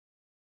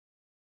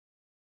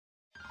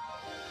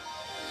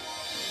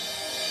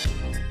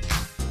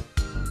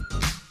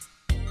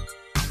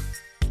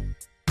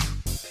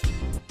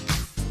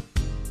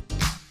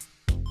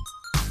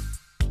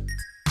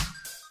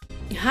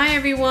Hi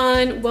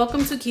everyone,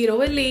 welcome to Keto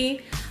with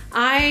Lee.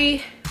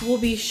 I will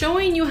be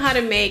showing you how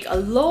to make a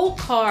low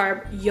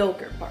carb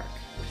yogurt bark.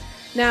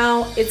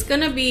 Now it's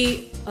gonna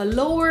be a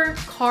lower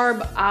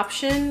carb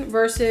option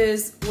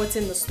versus what's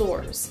in the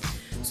stores.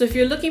 So if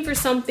you're looking for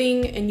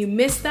something and you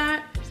missed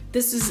that,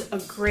 this is a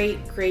great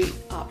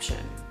option.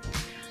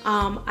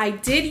 I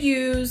did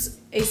use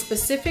a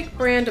specific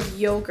brand of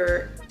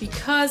yogurt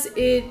because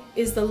it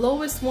is the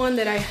lowest one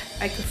that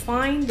I could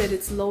find that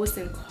it's lowest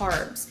in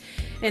carbs.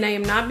 And I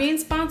am not being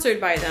sponsored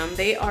by them.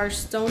 They are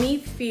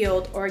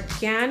Stonyfield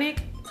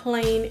organic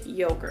plain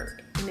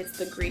yogurt. And it's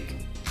the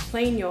Greek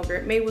plain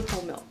yogurt made with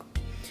whole milk.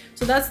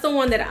 So that's the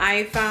one that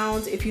I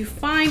found. If you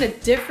find a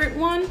different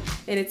one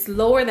and it's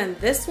lower than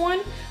this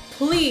one,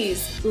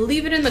 please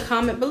leave it in the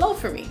comment below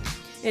for me.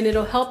 And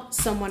it'll help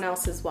someone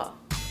else as well.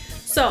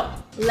 So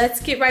let's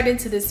get right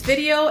into this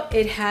video.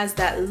 It has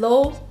that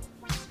low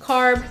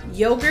carb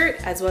yogurt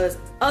as well as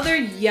other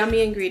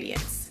yummy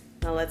ingredients.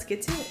 Now let's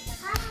get to it.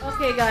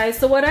 Okay guys,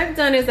 so what I've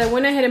done is I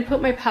went ahead and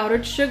put my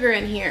powdered sugar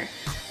in here.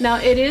 Now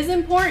it is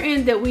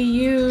important that we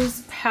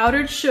use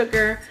powdered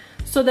sugar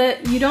so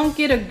that you don't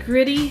get a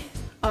gritty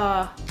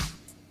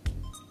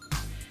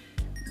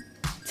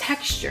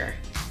texture,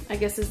 I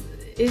guess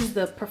is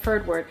the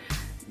preferred word.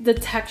 The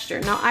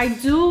texture. Now I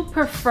do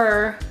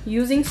prefer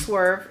using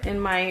Swerve in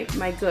my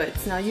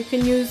goods. Now you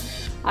can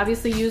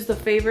obviously use the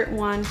favorite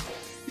one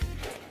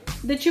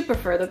that you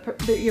prefer,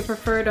 your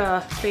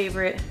preferred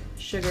favorite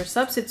sugar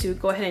substitute.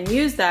 Go ahead and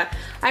use that.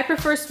 I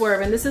prefer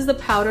Swerve, and this is the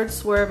powdered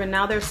Swerve, and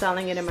now they're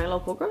selling it in my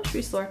local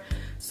grocery store,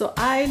 so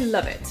I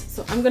love it.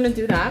 So I'm gonna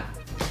do that,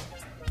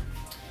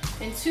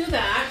 and to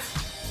that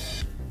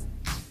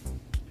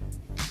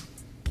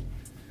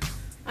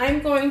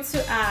I'm going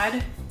to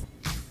add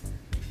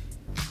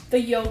the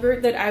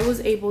yogurt that I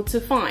was able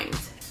to find.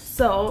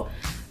 So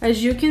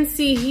as you can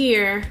see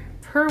here,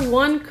 per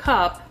one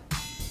cup,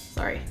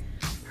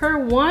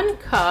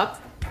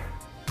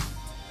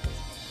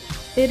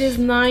 it is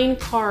 9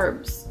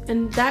 carbs,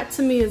 and that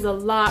to me is a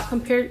lot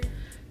compared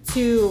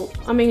to,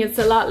 it's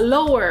a lot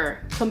lower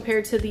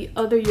compared to the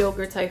other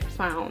yogurts I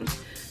found.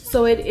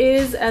 So it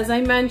is, as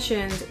I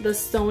mentioned, the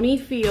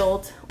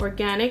Stonyfield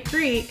organic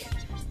Greek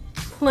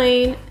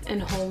plain and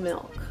whole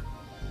milk.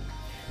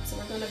 So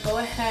we're gonna go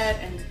ahead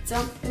and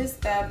dump this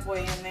bad boy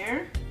in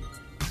there.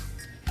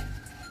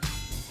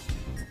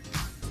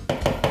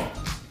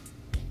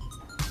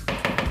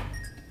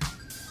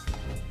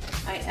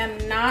 I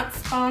am not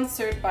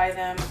sponsored by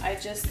them. I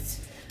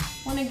just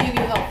want to give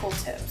you helpful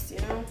tips, you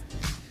know?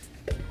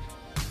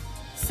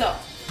 So,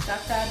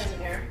 got that in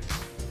there.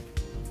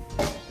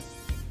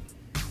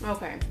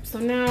 Okay, so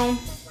now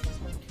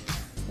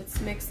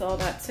let's mix all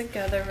that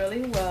together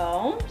really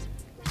well.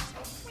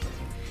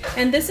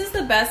 And this is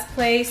the best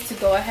place to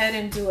go ahead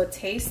and do a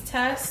taste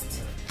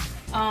test.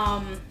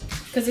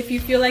 Because if you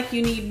feel like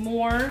you need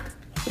more,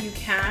 you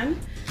can.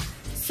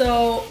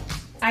 So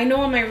I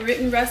know on my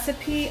written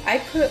recipe, I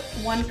put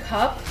 1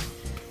 cup,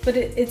 but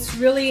it's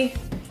really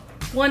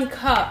 1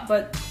 cup,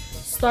 but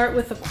start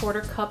with a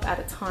 1/4 cup at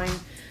a time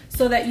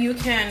so that you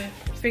can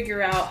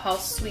figure out how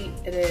sweet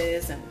it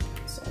is and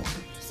so on.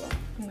 So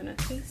I'm gonna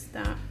taste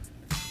that.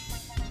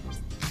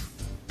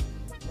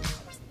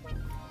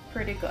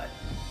 Pretty good.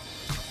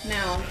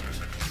 Now,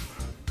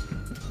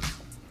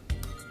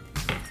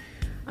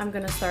 I'm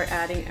gonna start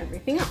adding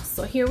everything else.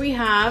 So here we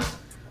have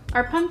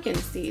our pumpkin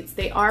seeds.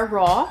 They are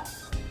raw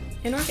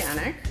and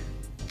organic.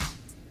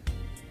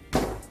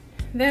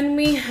 Then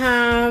we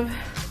have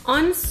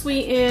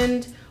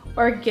unsweetened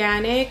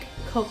organic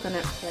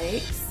coconut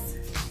flakes.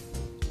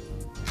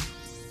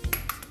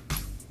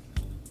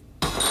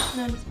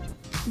 And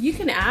you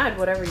can add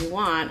whatever you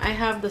want. I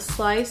have the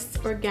sliced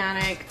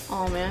organic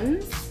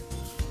almonds,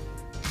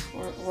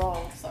 or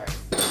raw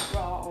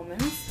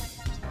almonds.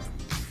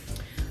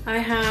 I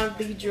have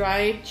the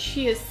dried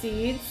chia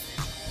seeds.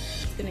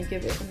 It's gonna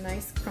give it a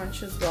nice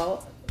crunch as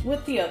well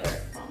with the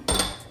other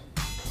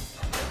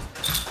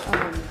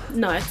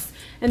nuts.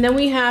 And then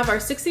we have our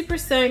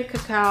 60%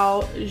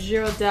 cacao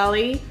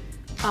Ghirardelli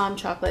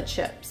chocolate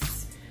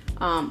chips.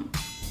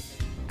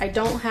 I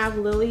don't have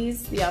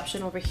Lily's, the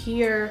option over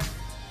here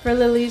for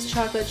Lily's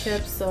chocolate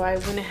chips, so I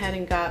went ahead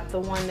and got the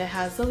one that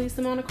has the least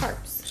amount of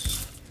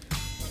carbs.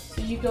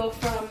 So you go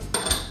from,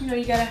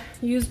 you gotta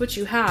use what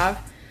you have.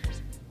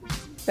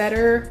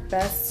 Better,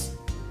 best,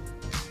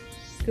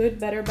 good,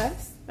 better,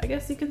 best, I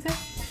guess you can say.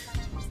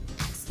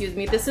 Excuse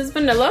me, this is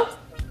vanilla.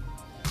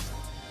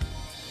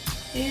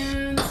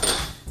 And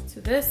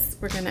to this,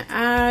 we're gonna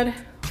add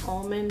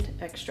almond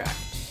extract.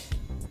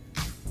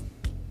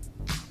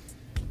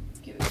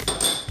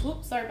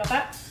 Oops, sorry about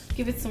that.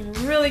 Give it some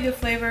really good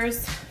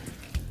flavors.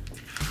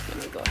 I'm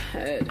gonna go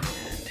ahead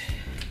and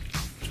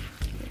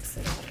mix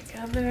it all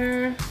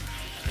together.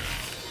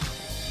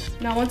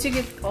 Now, once you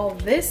get all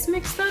this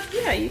mixed up,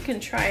 yeah, you can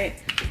try it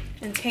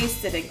and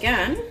taste it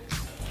again.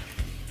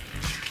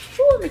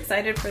 Ooh, I'm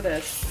excited for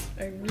this.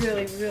 I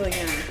really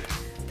am.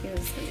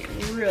 It's gonna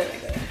be really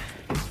good.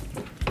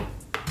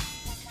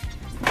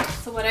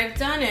 So what I've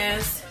done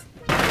is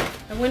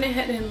I went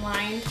ahead and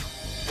lined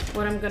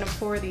what I'm gonna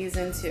pour these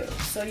into.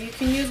 So you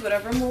can use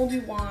whatever mold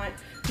you want.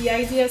 The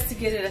idea is to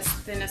get it as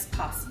thin as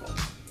possible.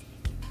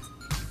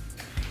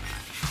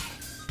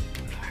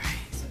 All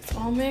right, so it's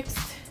all mixed.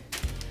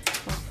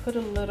 I'll put a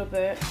little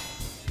bit.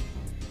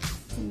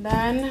 And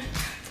then,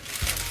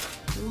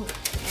 ooh,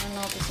 I don't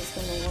know if this is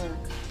gonna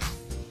work.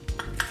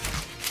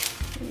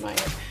 It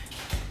might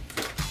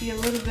be a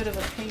little bit of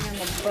a pain in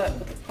the butt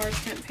with the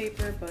parchment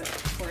paper, but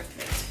worth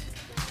it.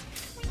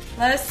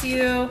 Bless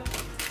you.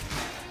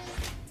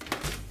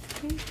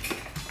 Okay.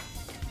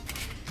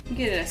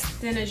 Get it as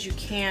thin as you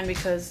can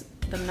because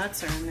the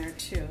nuts are in there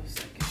too,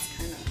 so it gets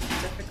kind of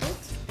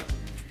difficult.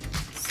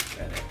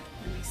 Spread it.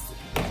 Let me see.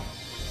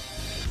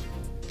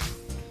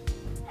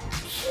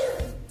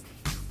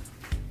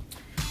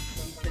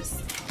 This.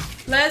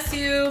 Bless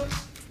you.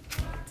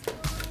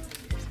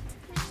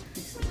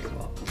 You're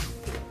welcome.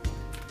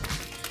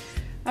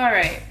 All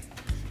right,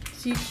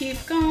 so you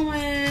keep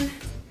going.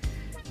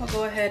 I'll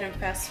go ahead and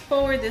fast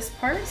forward this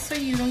part so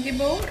you don't get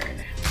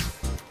bored.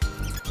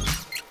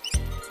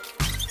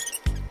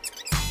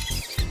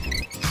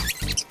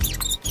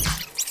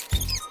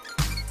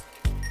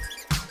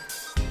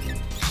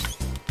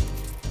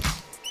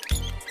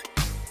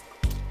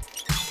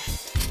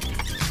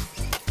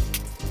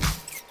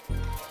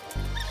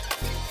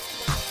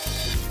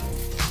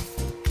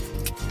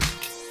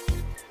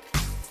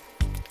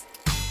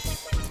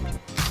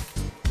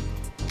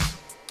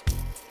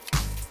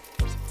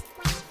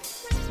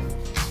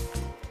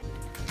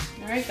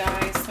 Alright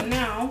guys, so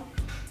now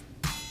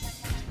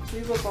we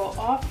will go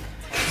off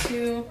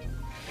to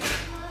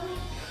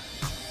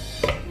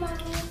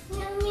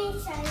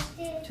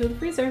the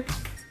freezer.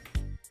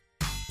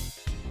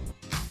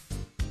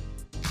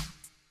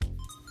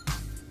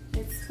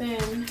 It's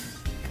been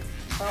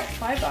about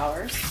 5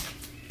 hours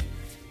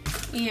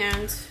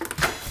and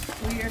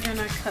we are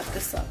gonna cut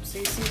this up. So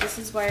you see, this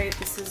is why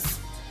this is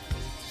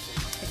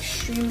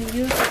extremely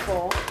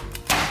useful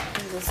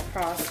in this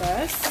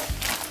process.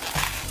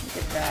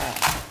 Look at that.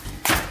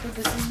 So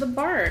this is the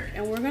bark,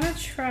 and we're gonna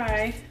try,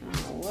 I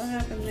don't know what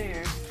happened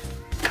there.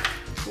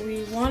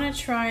 We wanna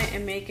try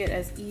and make it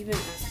as even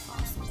as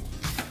possible,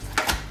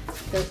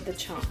 the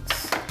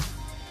chunks.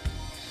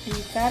 And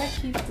you gotta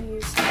keep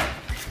these,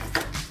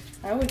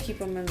 I would keep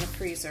them in the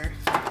freezer.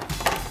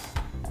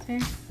 Okay,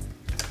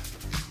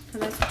 so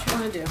that's what you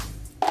wanna do.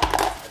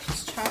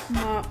 Just chop them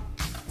up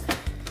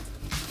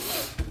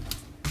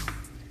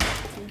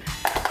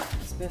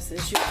as best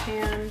as you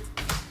can.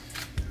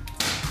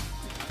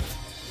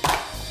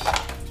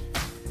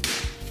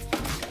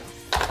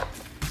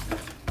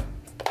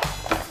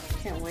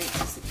 Can't wait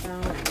to sit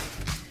down and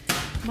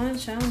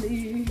munch on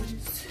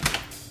these.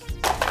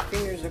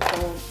 Fingers are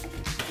cold.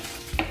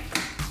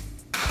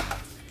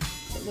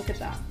 But look at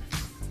that.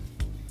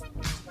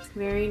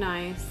 Very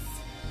nice.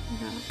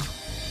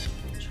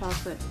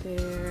 Chocolate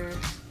there.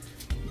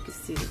 You can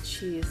see the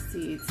chia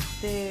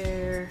seeds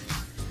there.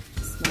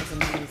 It smells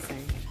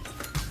amazing.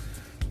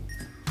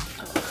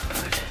 Oh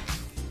God.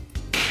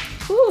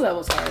 Ooh, that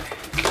was hard.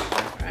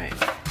 All right.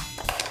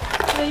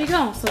 There you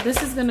go. So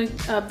this is gonna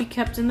be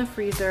kept in the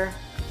freezer.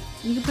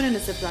 You can put it in a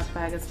Ziploc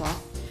bag as well.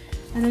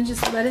 And then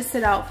just let it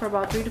sit out for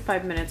about 3 to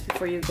 5 minutes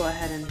before you go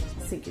ahead and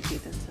sink your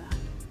teeth into that.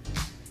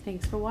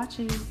 Thanks for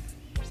watching.